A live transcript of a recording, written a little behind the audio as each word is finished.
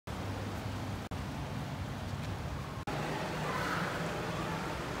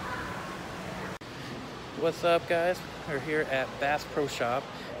What's up, guys? We're here at BassPro shop.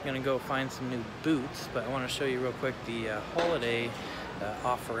 I'm gonna go find some new boots, but I want to show you real quick the holiday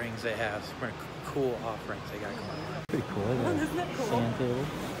offerings they have. Some pretty cool offerings they got going on. Pretty cool. Isn't that cool? Sand table.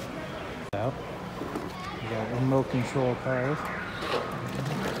 Out. You got remote control cars.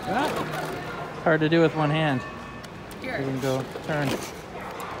 Ah! Hard to do with one hand. Here. You can go turn.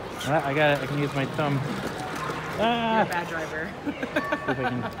 Ah, I got it. I can use my thumb. Ah! You're a bad driver. See if I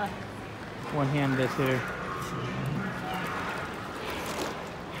can one hand this here.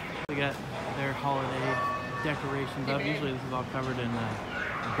 They got their holiday decorations up. Usually this is all covered in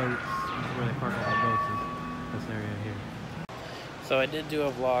boats. This is where they park all the boats, is this area here. So I did do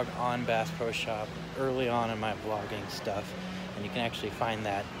a vlog on BassPro shop early on in my vlogging stuff, and you can actually find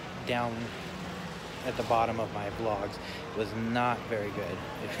that down at the bottom of my vlogs. It was not very good.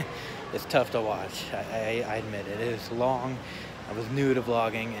 It's tough to watch. I admit it. It is long. I was new to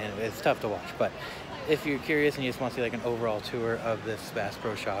vlogging and it's tough to watch, but if you're curious and you just want to see like an overall tour of this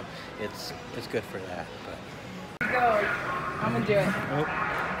BassPro shop, it's good for that. But Go. I'm gonna do it. oh,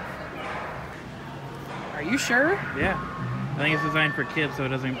 Are you sure? yeah, I think it's designed for kids so it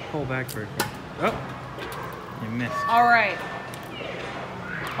doesn't pull back very far. Oh, you missed. All right.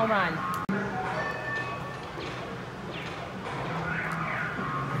 Hold on.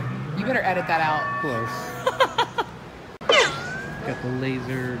 You better edit that out. Close. Got the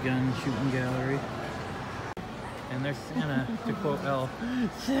laser gun shooting gallery. And there's Santa, to quote Elf.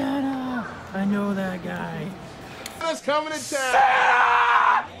 Santa! I know that guy. Santa's coming to town!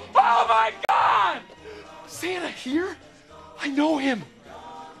 Santa! Oh my God! Santa here? I know him.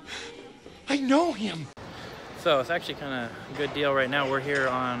 I know him. So it's actually kind of a good deal right now. We're here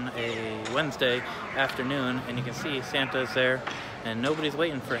on a Wednesday afternoon and you can see Santa's there and nobody's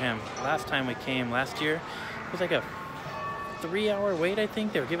waiting for him. Last time we came last year, it was like a 3-hour wait, I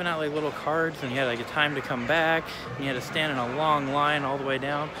think. They were giving out like little cards and you had like a time to come back and you had to stand in a long line all the way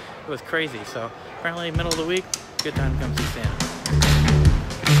down. It was crazy. So apparently middle of the week, good time to come see Santa.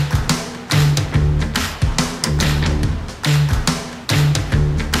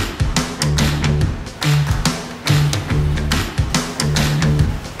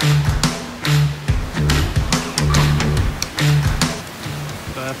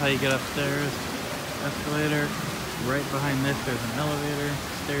 So that's how you get upstairs. Escalator. Right behind this, there's an elevator,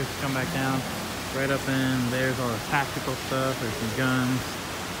 stairs to come back down. Right up in there's all the tactical stuff. There's some guns,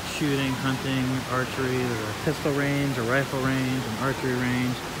 shooting, hunting, archery. There's a pistol range, a rifle range, an archery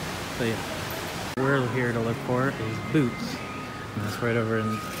range. So yeah, we're here to look for is boots. And that's right over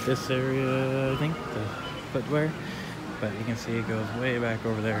in this area, I think, the footwear. But you can see it goes way back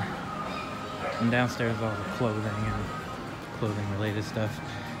over there. And downstairs is all the clothing and clothing related stuff.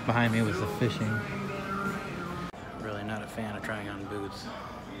 Behind me was the fishing. Really not a fan of trying on boots.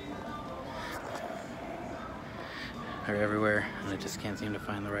 They're everywhere and I just can't seem to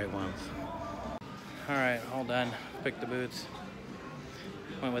find the right ones. Alright, all done. Picked the boots.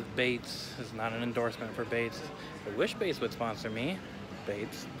 Went with Bates. This is not an endorsement for Bates. I wish Bates would sponsor me.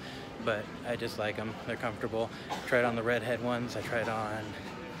 Bates. But I just like them. They're comfortable. Tried on the redhead ones. I tried on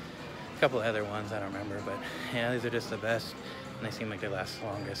a couple of other ones. I don't remember. But yeah, these are just the best. And they seem like they last the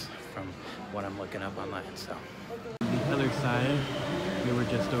longest from what I'm looking up online. So the other side, we were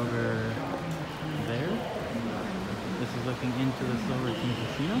just over there. This is looking into the Silverton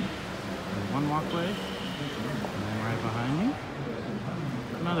Casino. There's one walkway, and then right behind me,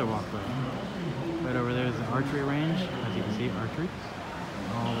 another walkway. Right over there is the archery range. As you can see, archery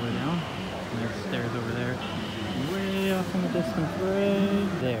all the way down. And there's stairs over there. And way off in the distance,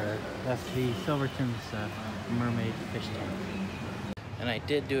 right there. That's the Silverton's mermaid fish tank. And I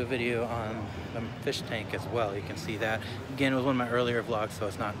did do a video on the fish tank as well. You can see that. Again, it was one of my earlier vlogs, so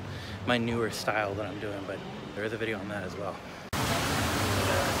it's not my newer style that I'm doing, but there is a video on that as well.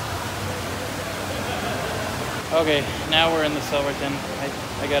 Okay, now we're in the Silverton.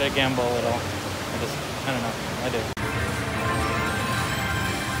 I gotta gamble a little. I don't know, I do.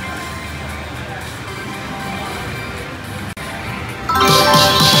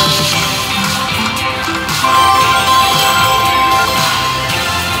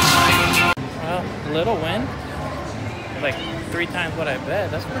 Little win, like 3 times what I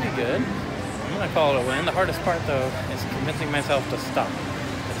bet. That's pretty good. I'm gonna call it a win. The hardest part though is convincing myself to stop.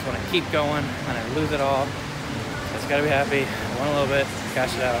 I just want to keep going and I lose it all. I just gotta be happy. I won a little bit,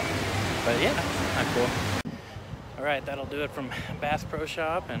 cash it out. But yeah, not cool. All right, that'll do it from BassPro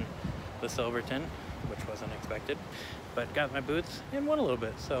shop and the Silverton, which wasn't expected, but got my boots and won a little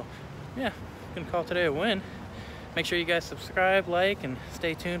bit. So yeah, gonna call today a win. Make sure you guys subscribe, like, and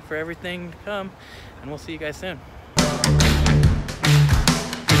stay tuned for everything to come. And we'll see you guys soon.